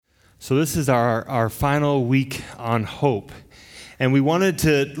So this is our final week on hope. And we wanted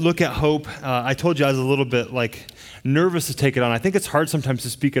to look at hope. I told you I was a little bit nervous to take it on. I think it's hard sometimes to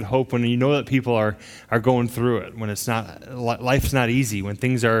speak at hope when you know that people are going through it, when life's not easy, when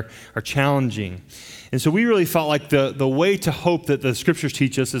things are challenging. And so we really felt like the way to hope that the scriptures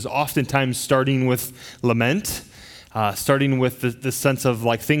teach us is oftentimes starting with lament, starting with the sense of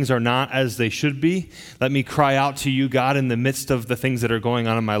things are not as they should be. Let me cry out to you, God, in the midst of the things that are going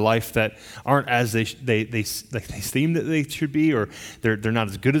on in my life that aren't as they seem that they should be, or they're not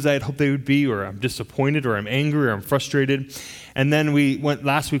as good as I had hoped they would be, or I'm disappointed, or I'm angry, or I'm frustrated. And then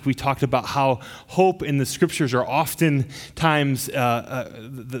last week we talked about how hope in the scriptures are oftentimes,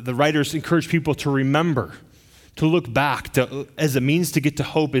 the writers encourage people to remember, to look back, as a means to get to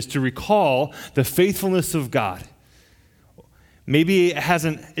hope is to recall the faithfulness of God. Maybe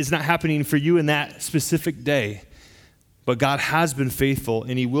it's not happening for you in that specific day, but God has been faithful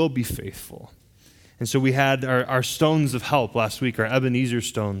and he will be faithful. And so we had our stones of help last week, our Ebenezer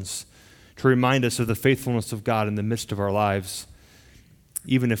stones, to remind us of the faithfulness of God in the midst of our lives,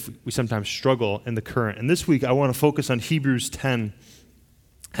 even if we sometimes struggle in the current. And this week I want to focus on Hebrews 10,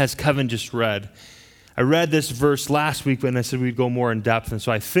 as Kevin just read. I read this verse last week when I said we'd go more in depth, and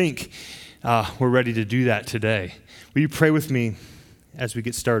so I think we're ready to do that today. Will you pray with me as we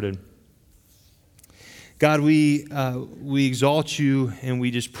get started? God, we exalt you and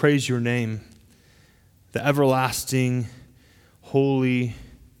we just praise your name, the everlasting, holy,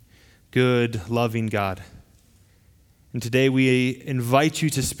 good, loving God. And today we invite you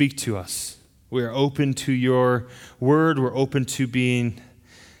to speak to us. We are open to your word. We're open to being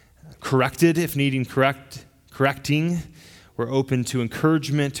corrected if needing correcting. We're open to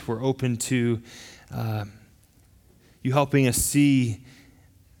encouragement. We're open to you helping us see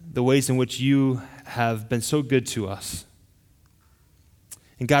the ways in which you have been so good to us.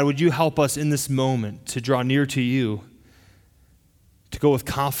 And God, would you help us in this moment to draw near to you, to go with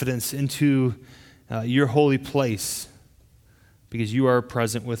confidence into your holy place, because you are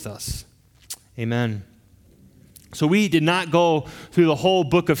present with us. Amen. So we did not go through the whole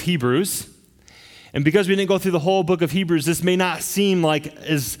book of Hebrews. And because we didn't go through the whole book of Hebrews, this may not seem like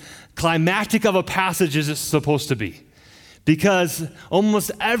as climactic of a passage as it's supposed to be. Because almost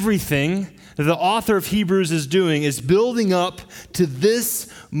everything that the author of Hebrews is doing is building up to this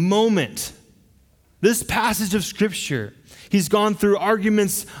moment, this passage of Scripture. He's gone through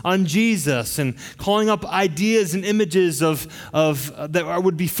arguments on Jesus and calling up ideas and images of that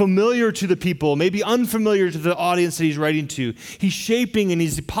would be familiar to the people, maybe unfamiliar to the audience that he's writing to. He's shaping and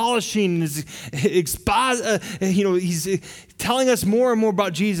he's polishing and he's telling us more and more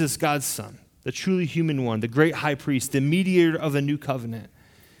about Jesus, God's Son, the truly human one, the great high priest, the mediator of a new covenant.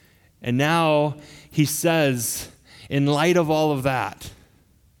 And now he says, in light of all of that,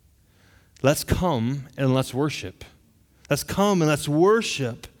 let's come and let's worship. Let's come and let's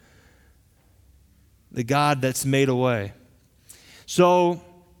worship the God that's made a way. So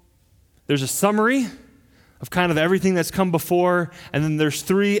there's a summary of kind of everything that's come before, and then there's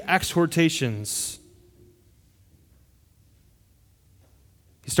 3 exhortations.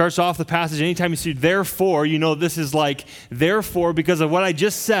 He starts off the passage, anytime you see therefore, you know this is therefore, because of what I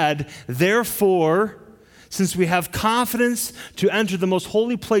just said, therefore, since we have confidence to enter the most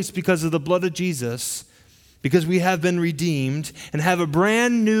holy place because of the blood of Jesus, because we have been redeemed and have a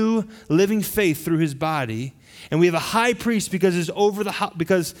brand new living faith through his body, and we have a high priest high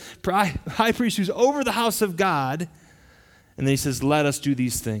priest who's over the house of God, and then he says, let us do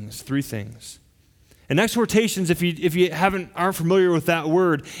these things, 3 things. And exhortations, if you aren't familiar with that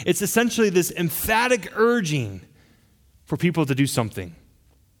word, it's essentially this emphatic urging for people to do something.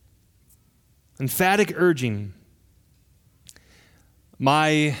 Emphatic urging.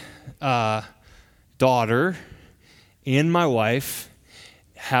 My daughter and my wife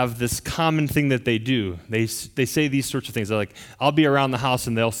have this common thing that they do. They say these sorts of things. They're like, I'll be around the house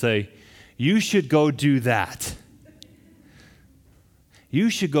and they'll say, you should go do that. You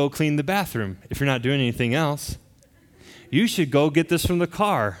should go clean the bathroom if you're not doing anything else. You should go get this from the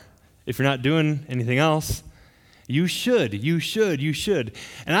car if you're not doing anything else. You should.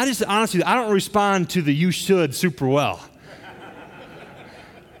 And I just, honestly, I don't respond to the you should super well.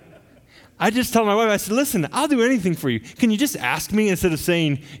 I just tell my wife, I said, listen, I'll do anything for you. Can you just ask me instead of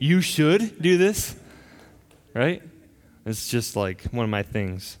saying, you should do this? Right? It's just one of my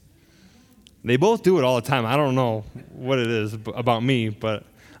things. They both do it all the time. I don't know what it is about me, but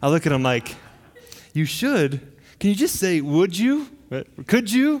I look at them like, you should? Can you just say, would you?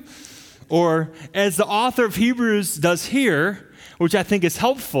 Could you? Or as the author of Hebrews does here, which I think is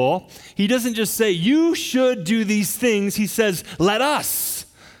helpful, he doesn't just say, you should do these things. He says, let us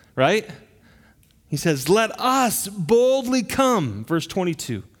right? He says, let us boldly come, verse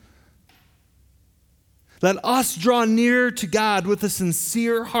 22. Let us draw near to God with a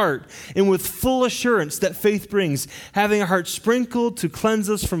sincere heart and with full assurance that faith brings, having our hearts sprinkled to cleanse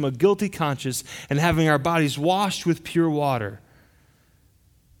us from a guilty conscience and having our bodies washed with pure water.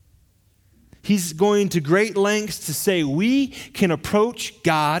 He's going to great lengths to say we can approach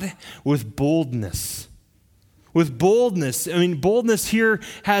God with boldness. With boldness. I mean, boldness here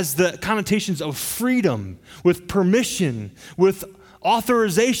has the connotations of freedom, with permission, with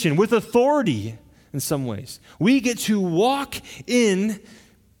authorization, with authority. In some ways, we get to walk in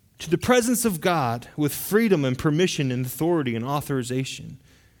to the presence of God with freedom and permission and authority and authorization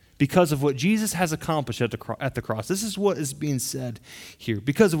because of what Jesus has accomplished at the cross. This is what is being said here.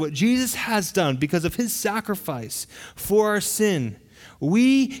 Because of what Jesus has done, because of his sacrifice for our sin,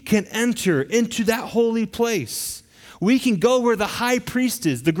 we can enter into that holy place. We can go where the high priest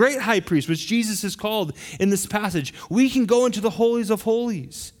is, the great high priest, which Jesus is called in this passage. We can go into the holies of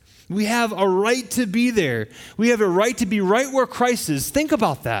holies. We have a right to be there. We have a right to be right where Christ is. Think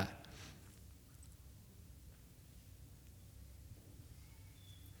about that.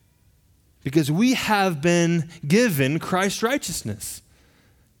 Because we have been given Christ's righteousness.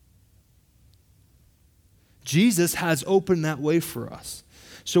 Jesus has opened that way for us.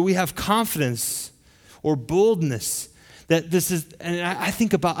 So we have confidence or boldness that this is, and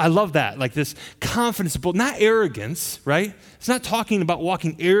I love that, like this confidence, but not arrogance, right? It's not talking about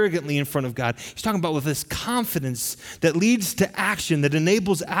walking arrogantly in front of God. He's talking about with this confidence that leads to action, that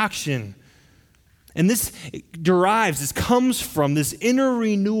enables action. And this comes from this inner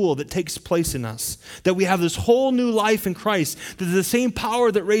renewal that takes place in us, that we have this whole new life in Christ, that the same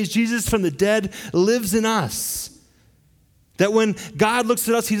power that raised Jesus from the dead lives in us. That when God looks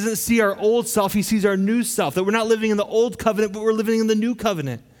at us, he doesn't see our old self, he sees our new self. That we're not living in the old covenant, but we're living in the new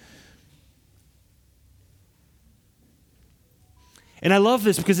covenant. And I love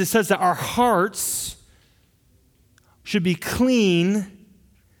this because it says that our hearts should be clean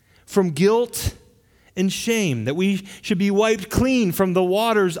from guilt and shame. That we should be wiped clean from the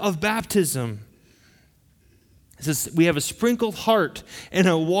waters of baptism. It says we have a sprinkled heart and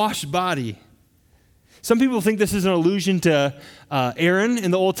a washed body. Some people think this is an allusion to Aaron in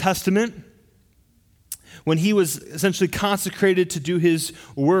the Old Testament when he was essentially consecrated to do his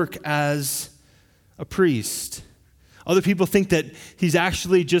work as a priest. Other people think that he's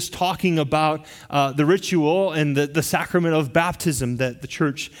actually just talking about the ritual and the sacrament of baptism that the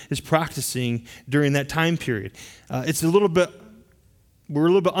church is practicing during that time period. We're a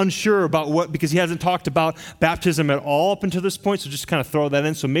little bit unsure about what, because he hasn't talked about baptism at all up until this point, so just kind of throw that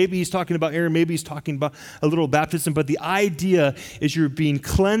in. So maybe he's talking about Aaron, maybe he's talking about a little baptism, but the idea is you're being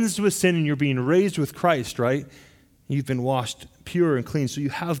cleansed with sin and you're being raised with Christ, right? You've been washed pure and clean. So you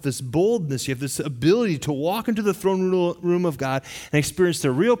have this boldness, you have this ability to walk into the throne room of God and experience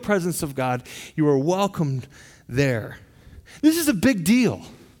the real presence of God. You are welcomed there. This is a big deal.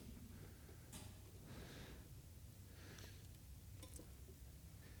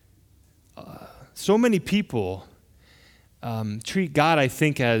 So many people treat God, I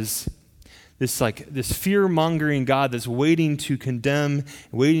think, as this fear-mongering God that's waiting to condemn,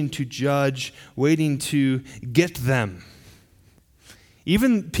 waiting to judge, waiting to get them.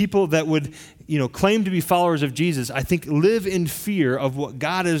 Even people that would, claim to be followers of Jesus, I think live in fear of what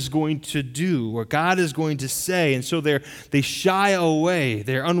God is going to do, what God is going to say, and so they shy away.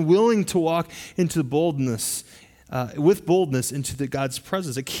 They're unwilling to walk into boldness, with boldness into God's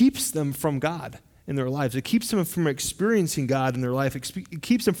presence. It keeps them from God in their lives. It keeps them from experiencing God in their life. It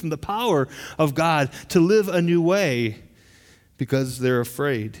keeps them from the power of God to live a new way because they're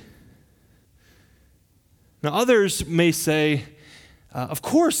afraid. Now, others may say, of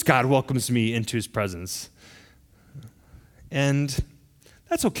course God welcomes me into his presence. And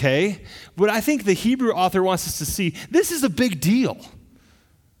that's okay. But I think the Hebrew author wants us to see this is a big deal.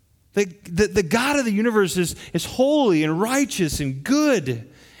 The God of the universe is holy and righteous and good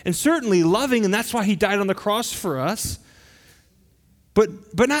and certainly loving, and that's why he died on the cross for us. But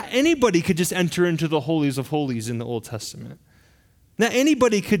not anybody could just enter into the holies of holies in the Old Testament. Not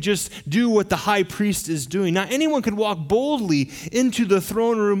anybody could just do what the high priest is doing. Not anyone could walk boldly into the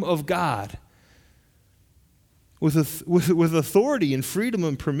throne room of God with authority and freedom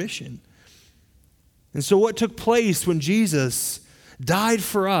and permission. And so what took place when Jesus died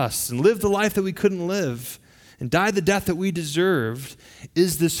for us and lived the life that we couldn't live and died the death that we deserved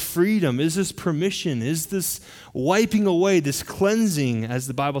is this freedom, is this permission, is this wiping away, this cleansing, as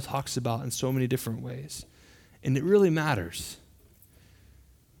the Bible talks about in so many different ways. And it really matters.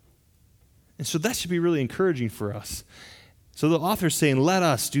 And so that should be really encouraging for us. So the author's saying, let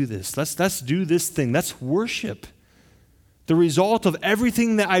us do this. Let's do this thing. Let's worship. The result of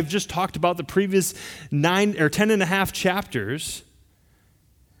everything that I've just talked about the previous 9 or 10 and a half chapters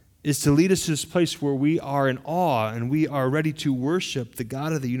is to lead us to this place where we are in awe and we are ready to worship the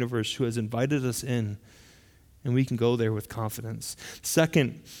God of the universe who has invited us in. And we can go there with confidence.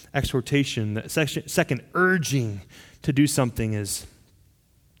 Second exhortation, second urging to do something is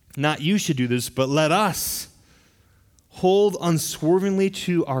not you should do this, but let us hold unswervingly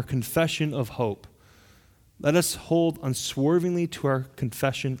to our confession of hope. Let us hold unswervingly to our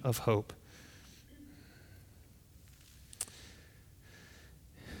confession of hope.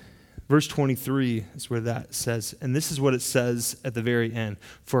 Verse 23 is where that says, and this is what it says at the very end.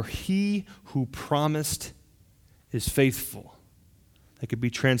 For he who promised is faithful. That could be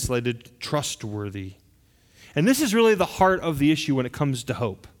translated trustworthy. And this is really the heart of the issue when it comes to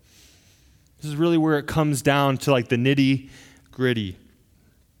hope. This is really where it comes down to like the nitty-gritty.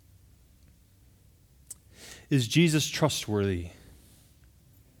 Is Jesus trustworthy?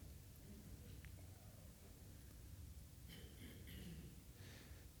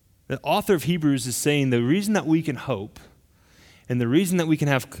 The author of Hebrews is saying the reason that we can hope and the reason that we can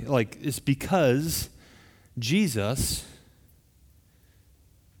have is because Jesus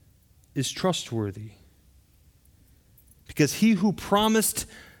is trustworthy. Because he who promised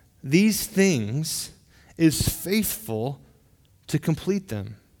these things is faithful to complete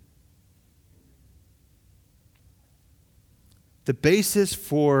them. The basis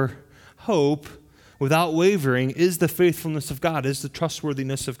for hope without wavering is the faithfulness of God, is the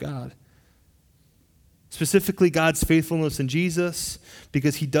trustworthiness of God. Specifically, God's faithfulness in Jesus,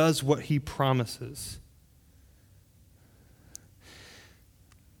 because he does what he promises.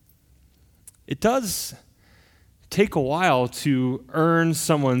 It does take a while to earn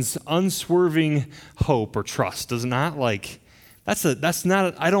someone's unswerving hope or trust, does it not?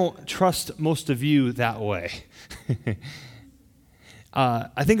 I don't trust most of you that way.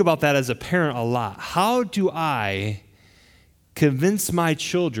 I think about that as a parent a lot. How do I convince my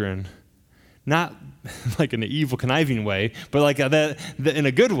children, not like in an evil, conniving way, but like that in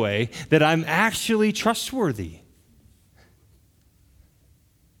a good way, that I'm actually trustworthy?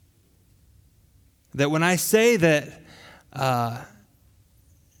 That when I say that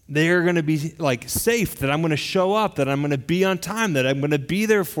they're going to be safe, that I'm going to show up, that I'm going to be on time, that I'm going to be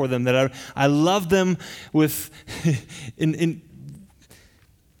there for them, that I love them with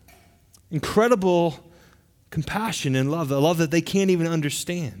incredible compassion and love, a love that they can't even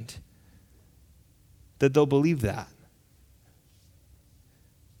understand, that they'll believe that.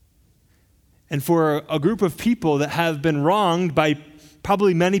 And for a group of people that have been wronged by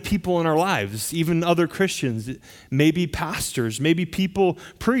probably many people in our lives, even other Christians, maybe pastors, maybe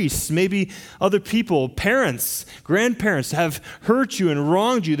priests, maybe other people, parents, grandparents have hurt you and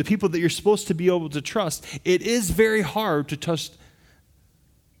wronged you, the people that you're supposed to be able to trust. It is very hard to trust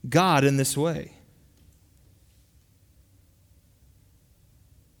God in this way.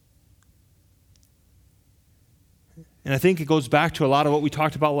 And I think it goes back to a lot of what we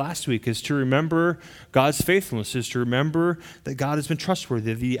talked about last week, is to remember God's faithfulness, is to remember that God has been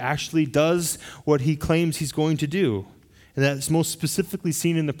trustworthy, that he actually does what he claims he's going to do. And that's most specifically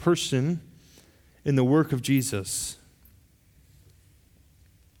seen in the person, in the work of Jesus.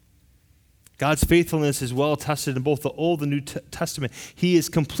 God's faithfulness is well attested in both the Old and New Testament. He is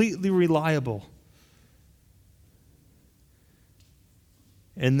completely reliable.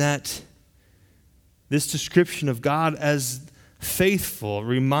 And that this description of God as faithful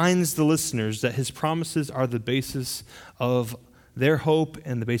reminds the listeners that his promises are the basis of their hope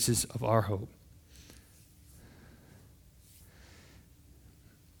and the basis of our hope.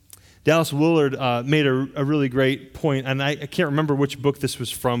 Dallas Willard made a really great point, and I can't remember which book this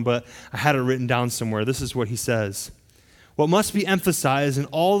was from, but I had it written down somewhere. This is what he says. What must be emphasized in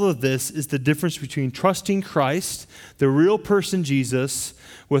all of this is the difference between trusting Christ, the real person Jesus,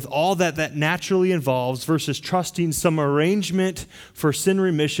 with all that naturally involves, versus trusting some arrangement for sin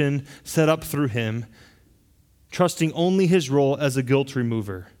remission set up through him, trusting only his role as a guilt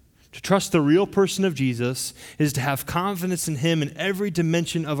remover. To trust the real person of Jesus is to have confidence in him in every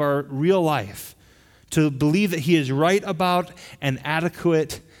dimension of our real life, to believe that he is right about and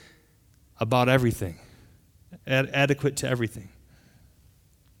adequate about everything, adequate to everything.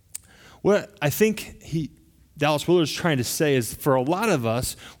 What I think Dallas Willard is trying to say is, for a lot of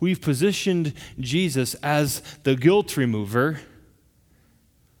us, we've positioned Jesus as the guilt remover,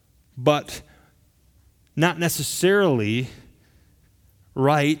 but not necessarily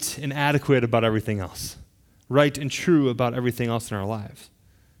right and adequate about everything else, right and true about everything else in our lives.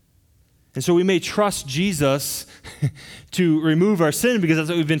 And so we may trust Jesus to remove our sin because that's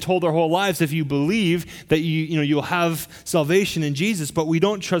what we've been told our whole lives. If you believe that you'll have salvation in Jesus, but we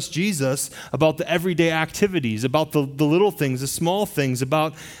don't trust Jesus about the everyday activities, about the little things, the small things,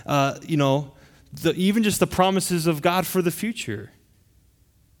 about even just the promises of God for the future.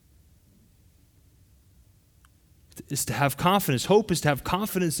 Is to have confidence. Hope is to have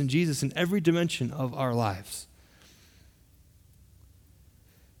confidence in Jesus in every dimension of our lives.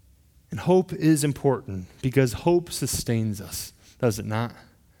 And hope is important because hope sustains us, does it not?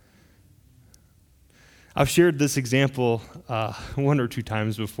 I've shared this example one or two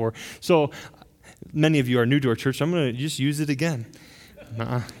times before. So many of you are new to our church. I'm going to just use it again.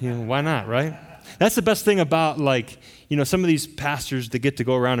 Why not, right? That's the best thing about some of these pastors that get to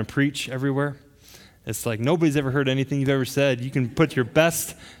go around and preach everywhere. It's like nobody's ever heard anything you've ever said. You can put your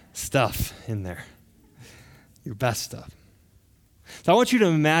best stuff in there. Your best stuff. So I want you to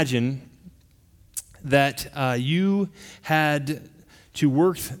imagine that you had to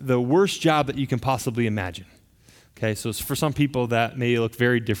work the worst job that you can possibly imagine. Okay, so for some people that may look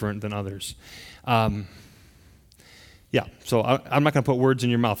very different than others. So I'm not going to put words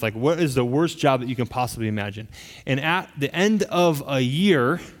in your mouth. Like, what is the worst job that you can possibly imagine? And at the end of a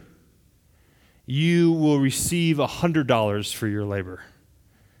year, you will receive $100 for your labor.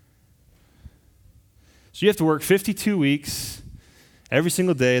 So you have to work 52 weeks, every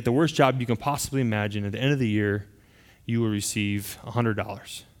single day, at the worst job you can possibly imagine. At the end of the year, you will receive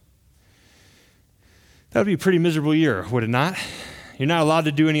 $100. That would be a pretty miserable year, would it not? You're not allowed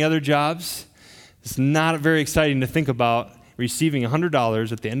to do any other jobs. It's not very exciting to think about receiving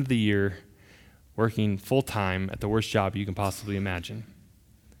 $100 at the end of the year, working full-time at the worst job you can possibly imagine.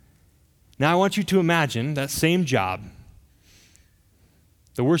 Now I want you to imagine that same job,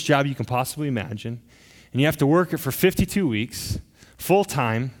 the worst job you can possibly imagine, and you have to work it for 52 weeks,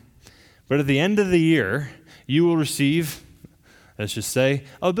 full-time, but at the end of the year, you will receive, let's just say,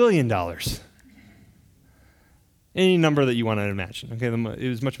 $1 billion. Any number that you want to imagine, okay?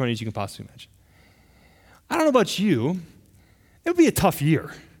 As much money as you can possibly imagine. I don't know about you, it would be a tough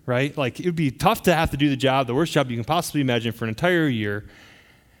year, right? Like, it would be tough to have to do the job, the worst job you can possibly imagine for an entire year.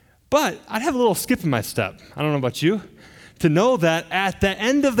 But I'd have a little skip in my step, I don't know about you, to know that at the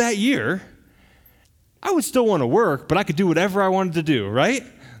end of that year, I would still want to work, but I could do whatever I wanted to do, right?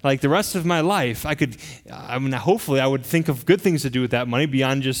 Like the rest of my life, hopefully I would think of good things to do with that money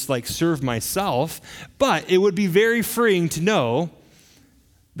beyond just like serve myself, but it would be very freeing to know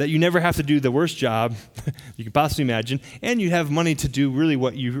that you never have to do the worst job you can possibly imagine, and you have money to do really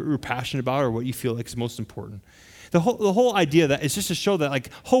what you're passionate about or what you feel like is most important. The whole idea that is just to show that like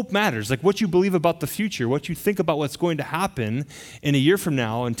hope matters, like what you believe about the future, what you think about what's going to happen in a year from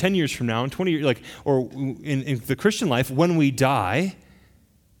now, and 10 years from now, and 20 years, or in the Christian life when we die.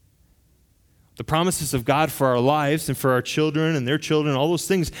 The promises of God for our lives and for our children and their children, all those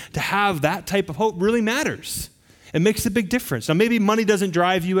things, to have that type of hope really matters. It makes a big difference. Now, maybe money doesn't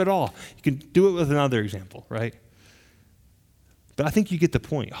drive you at all. You can do it with another example, right? But I think you get the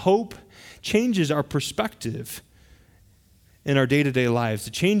point. Hope changes our perspective in our day-to-day lives.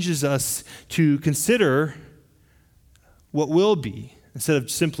 It changes us to consider what will be instead of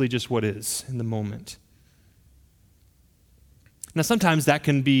simply just what is in the moment. Now, sometimes that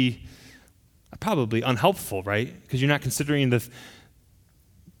can be probably unhelpful, right? Because you're not considering the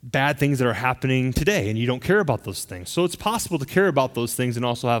bad things that are happening today, and you don't care about those things. So it's possible to care about those things and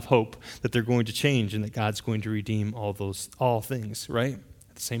also have hope that they're going to change and that God's going to redeem all things, right?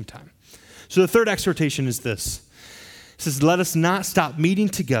 At the same time. So the third exhortation is this. It says, let us not stop meeting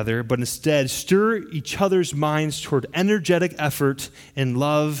together, but instead stir each other's minds toward energetic effort and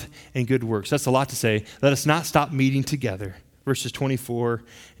love and good works. That's a lot to say. Let us not stop meeting together. Verses 24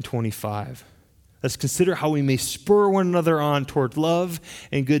 and 25. Let's consider how we may spur one another on toward love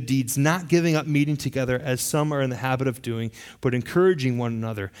and good deeds, not giving up meeting together as some are in the habit of doing, but encouraging one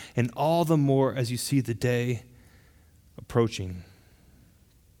another, and all the more as you see the day approaching.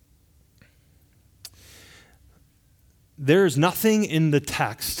 There is nothing in the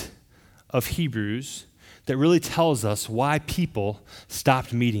text of Hebrews that really tells us why people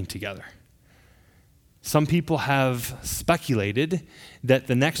stopped meeting together. Some people have speculated that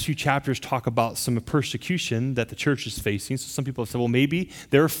the next few chapters talk about some persecution that the church is facing. So some people have said, well, maybe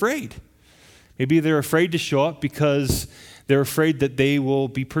they're afraid. Maybe they're afraid to show up because they're afraid that they will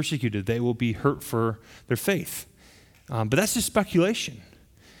be persecuted. They will be hurt for their faith. But that's just speculation.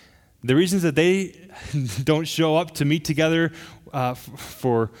 The reasons that they don't show up to meet together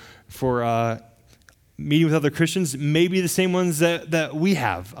for meeting with other Christians may be the same ones that we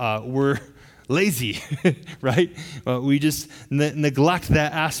have. We're lazy, right? We just neglect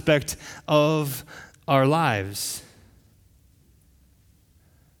that aspect of our lives.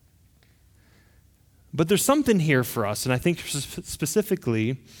 But there's something here for us, and I think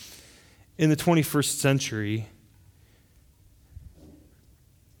specifically in the 21st century,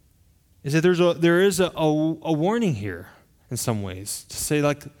 is that there is a warning here in some ways to say,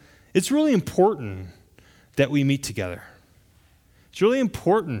 like, it's really important that we meet together. It's really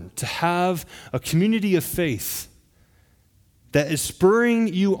important to have a community of faith that is spurring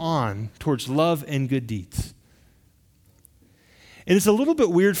you on towards love and good deeds. And it's a little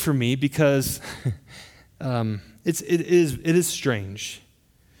bit weird for me because it is strange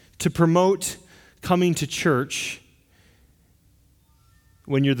to promote coming to church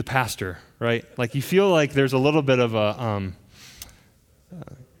when you're the pastor, right? Like you feel like there's a little bit of a,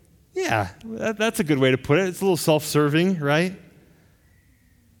 that's a good way to put it. It's a little self-serving, right?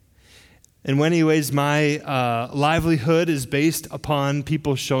 In many ways, my livelihood is based upon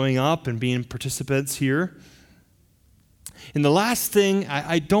people showing up and being participants here. And the last thing,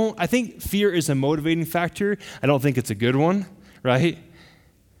 I think fear is a motivating factor. I don't think it's a good one, right?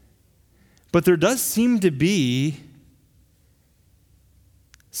 But there does seem to be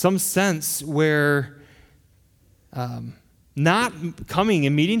some sense where not coming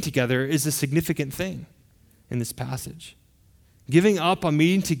and meeting together is a significant thing in this passage. Giving up on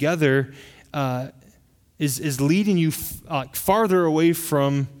meeting together is leading you farther away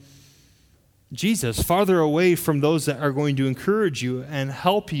from Jesus, farther away from those that are going to encourage you and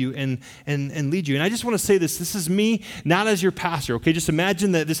help you and lead you. And I just want to say this is me, not as your pastor, okay? Just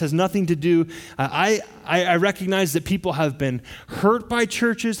imagine that this has nothing to do. I recognize that people have been hurt by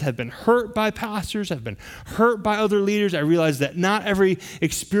churches, have been hurt by pastors, have been hurt by other leaders. I realize that not every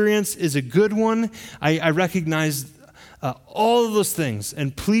experience is a good one. I recognize all of those things,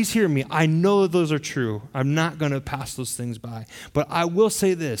 and please hear me, I know that those are true. I'm not going to pass those things by. But I will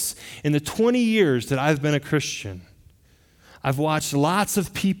say this, in the 20 years that I've been a Christian, I've watched lots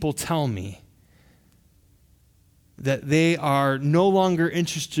of people tell me that they are no longer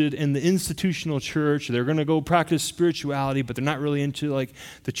interested in the institutional church. They're going to go practice spirituality, but they're not really into like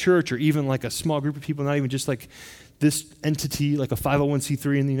the church or even like a small group of people, not even just like this entity, like a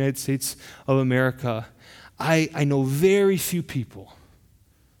 501c3 in the United States of America. I know very few people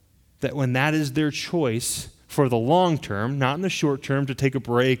that when that is their choice for the long term, not in the short term to take a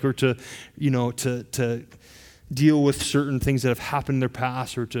break or to deal with certain things that have happened in their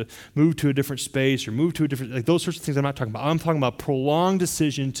past or to move to a different space or move to a different, like those sorts of things I'm not talking about. I'm talking about prolonged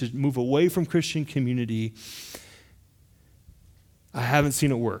decision to move away from Christian community. I haven't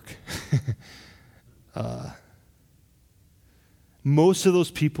seen it work. Most of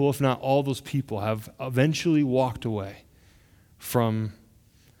those people, if not all those people, have eventually walked away from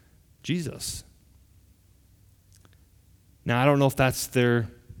Jesus. Now, I don't know if that's the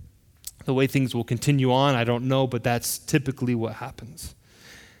way things will continue on. I don't know, but that's typically what happens.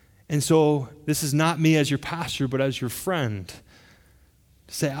 And so this is not me as your pastor, but as your friend.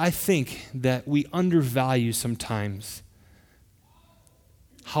 To say, I think that we undervalue sometimes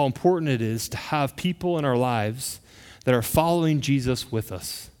how important it is to have people in our lives that are following Jesus with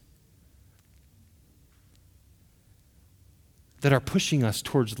us, that are pushing us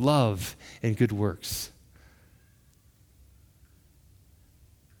towards love and good works.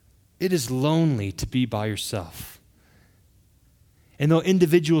 It is lonely to be by yourself. And though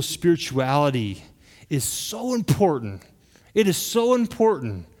individual spirituality is so important, it is so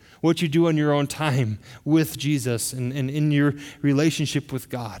important what you do on your own time with Jesus and in your relationship with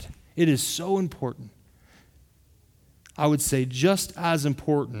God. It is so important. I would say just as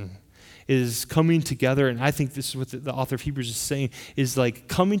important is coming together, and I think this is what the author of Hebrews is saying, is like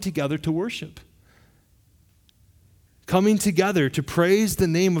coming together to worship. Coming together to praise the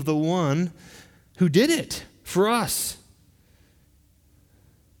name of the one who did it for us.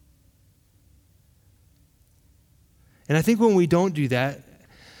 And I think when we don't do that,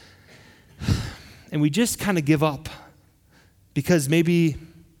 and we just kind of give up, because maybe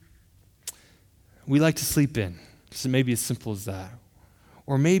we like to sleep in. So maybe as simple as that.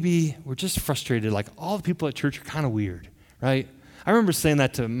 Or maybe we're just frustrated, like all the people at church are kind of weird, right? I remember saying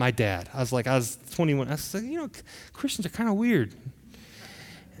that to my dad. I was 21. I was like, Christians are kind of weird.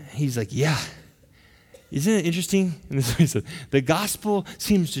 He's like, yeah. Isn't it interesting? And this is what he said. The gospel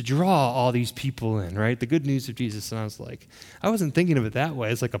seems to draw all these people in, right? The good news of Jesus. And I was like, I wasn't thinking of it that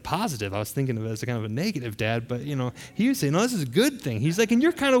way. It's like a positive. I was thinking of it as a kind of a negative, Dad. But, he was saying, no, this is a good thing. He's like, and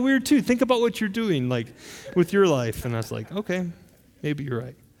you're kind of weird too. Think about what you're doing, like, with your life. And I was like, okay, maybe you're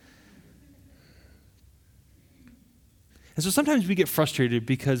right. And so sometimes we get frustrated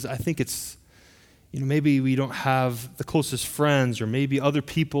because I think it's Maybe we don't have the closest friends, or maybe other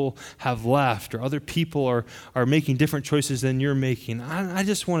people have left, or other people are making different choices than you're making. I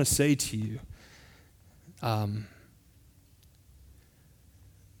just want to say to you,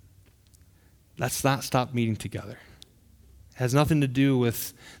 let's not stop meeting together. It has nothing to do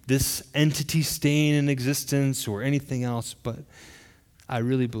with this entity staying in existence or anything else, but I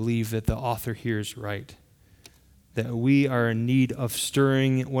really believe that the author here is right, that we are in need of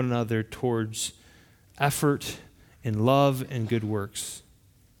stirring one another towards effort and love and good works.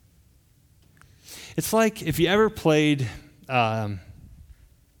 It's like if you ever played like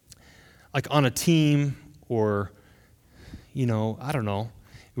on a team, or, I don't know,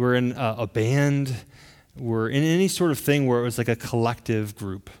 we're in a band, we're in any sort of thing where it was like a collective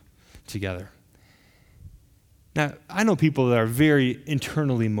group together. Now, I know people that are very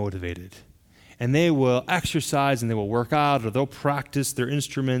internally motivated, and they will exercise and they will work out, or they'll practice their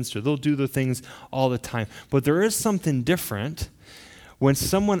instruments, or they'll do the things all the time. But there is something different when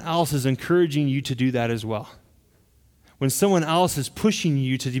someone else is encouraging you to do that as well. When someone else is pushing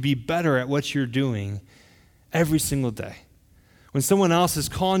you to be better at what you're doing every single day. When someone else is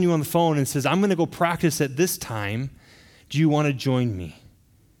calling you on the phone and says, I'm going to go practice at this time. Do you want to join me?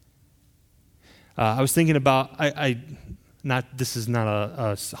 I was thinking about, this is not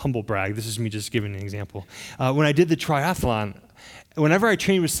a humble brag. This is me just giving an example. When I did the triathlon, whenever I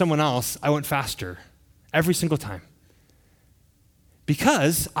trained with someone else, I went faster every single time,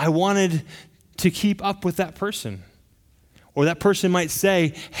 because I wanted to keep up with that person. Or that person might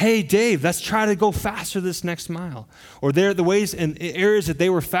say, hey, Dave, let's try to go faster this next mile. Or the ways and areas that they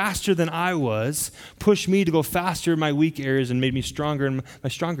were faster than I was pushed me to go faster in my weak areas and made me stronger in my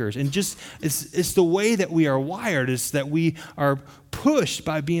stronger areas. And just, it's the way that we are wired, is that we are pushed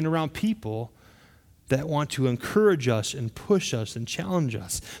by being around people that want to encourage us and push us and challenge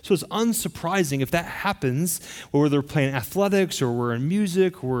us. So it's unsurprising if that happens, or whether we're playing athletics, or we're in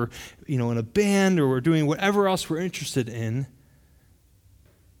music, or we're in a band, or we're doing whatever else we're interested in.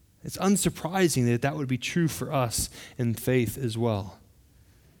 It's unsurprising that would be true for us in faith as well.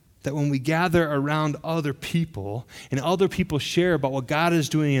 That when we gather around other people, and other people share about what God is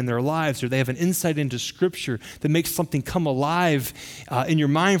doing in their lives, or they have an insight into Scripture that makes something come alive in your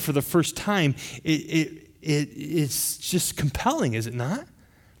mind for the first time, it's just compelling, is it not?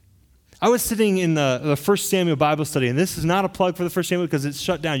 I was sitting in the First Samuel Bible study, and this is not a plug for the First Samuel because it's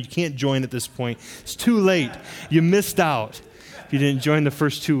shut down. You can't join at this point. It's too late. You missed out if you didn't join the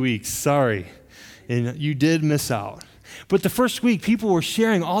first 2 weeks. Sorry. And you did miss out. But the first week, people were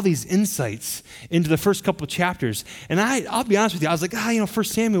sharing all these insights into the first couple of chapters. And I'll be honest with you, I was like, 1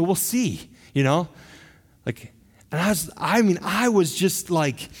 Samuel, we'll see, And I was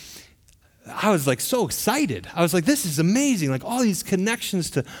so excited. I was like, this is amazing. Like all these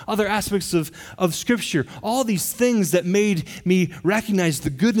connections to other aspects of Scripture, all these things that made me recognize the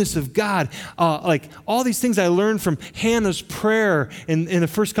goodness of God. Like all these things I learned from Hannah's prayer in the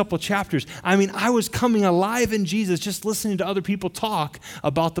first couple of chapters. I was coming alive in Jesus just listening to other people talk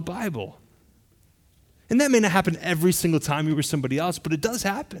about the Bible. And that may not happen every single time you were somebody else, but it does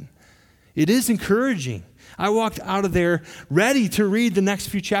happen. It is encouraging. I walked out of there ready to read the next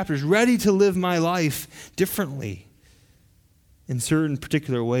few chapters, ready to live my life differently in certain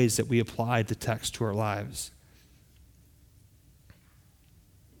particular ways that we applied the text to our lives.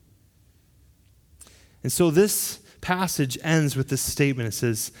 And so this passage ends with this statement. It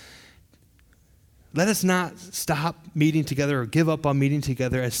says, let us not stop meeting together or give up on meeting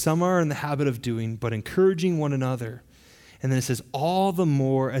together as some are in the habit of doing, but encouraging one another. And then it says, all the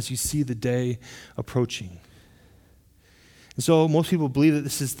more as you see the day approaching. And so most people believe that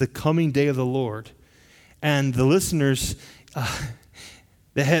this is the coming day of the Lord. And the listeners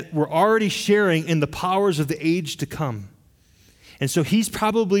were already sharing in the powers of the age to come. And so he's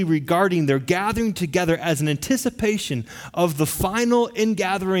probably regarding their gathering together as an anticipation of the final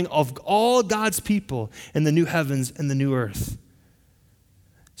ingathering of all God's people in the new heavens and the new earth.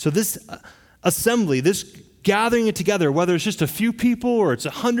 So this assembly, this gathering it together, whether it's just a few people or it's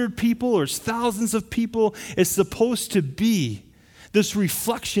 100 people or it's thousands of people, is supposed to be this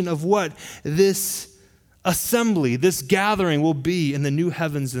reflection of what this assembly, this gathering will be in the new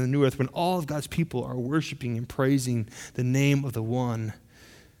heavens and the new earth when all of God's people are worshiping and praising the name of the one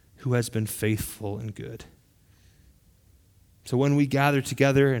who has been faithful and good. So when we gather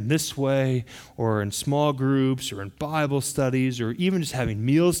together in this way, or in small groups, or in Bible studies, or even just having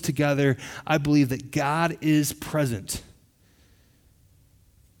meals together, I believe that God is present.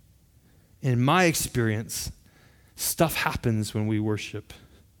 In my experience, stuff happens when we worship.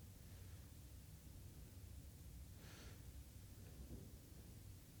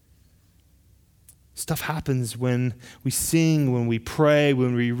 Stuff happens when we sing, when we pray,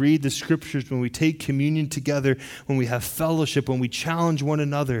 when we read the scriptures, when we take communion together, when we have fellowship, when we challenge one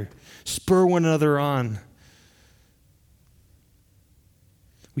another, spur one another on.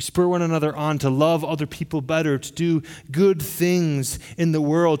 We spur one another on to love other people better, to do good things in the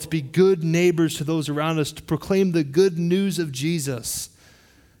world, to be good neighbors to those around us, to proclaim the good news of Jesus,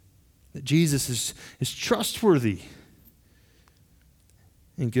 that Jesus is trustworthy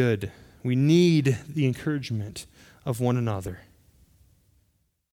and good. We need the encouragement of one another.